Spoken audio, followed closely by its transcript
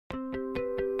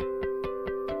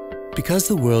Because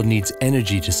the world needs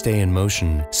energy to stay in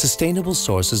motion, sustainable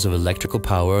sources of electrical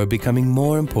power are becoming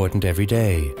more important every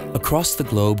day. Across the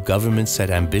globe, governments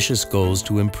set ambitious goals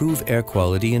to improve air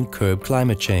quality and curb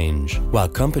climate change, while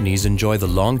companies enjoy the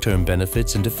long-term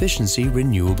benefits and efficiency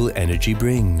renewable energy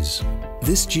brings.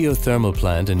 This geothermal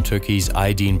plant in Turkey's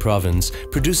Aydin province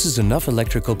produces enough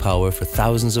electrical power for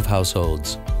thousands of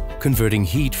households, converting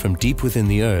heat from deep within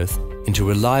the earth into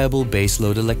reliable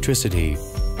baseload electricity,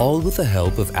 all with the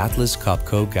help of Atlas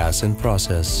Copco gas and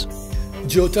process.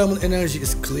 Geothermal energy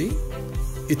is clean,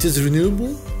 it is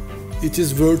renewable, it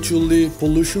is virtually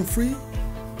pollution-free,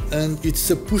 and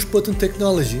it's a push-button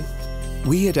technology.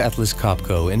 We at Atlas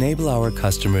Copco enable our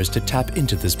customers to tap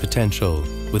into this potential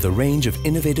with a range of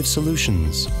innovative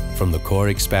solutions, from the core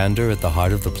expander at the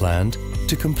heart of the plant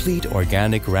to complete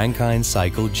organic Rankine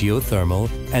cycle geothermal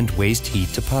and waste heat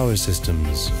to power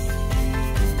systems.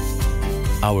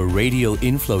 Our radial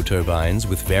inflow turbines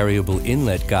with variable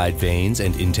inlet guide vanes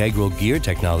and integral gear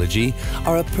technology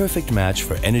are a perfect match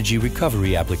for energy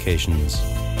recovery applications.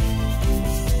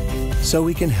 So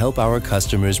we can help our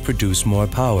customers produce more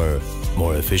power,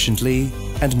 more efficiently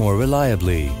and more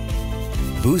reliably,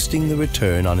 boosting the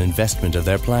return on investment of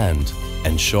their plant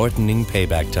and shortening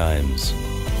payback times.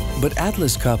 But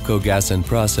Atlas Copco Gas and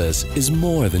Process is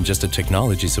more than just a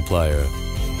technology supplier.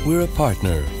 We're a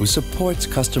partner who supports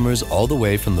customers all the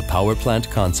way from the power plant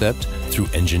concept through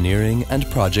engineering and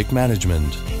project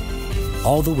management,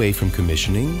 all the way from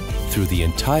commissioning through the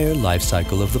entire life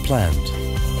cycle of the plant.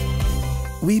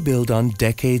 We build on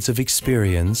decades of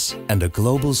experience and a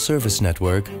global service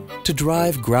network to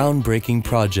drive groundbreaking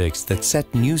projects that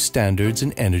set new standards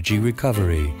in energy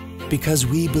recovery. Because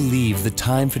we believe the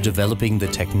time for developing the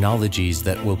technologies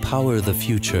that will power the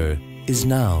future is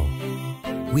now.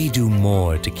 We do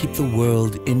more to keep the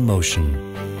world in motion.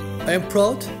 I am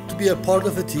proud to be a part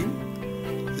of a team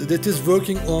that is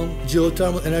working on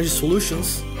geothermal energy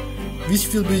solutions,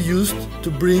 which will be used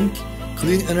to bring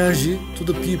clean energy to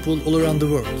the people all around the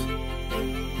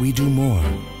world. We do more.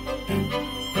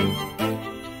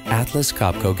 Atlas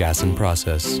Copco Gas and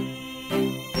Process.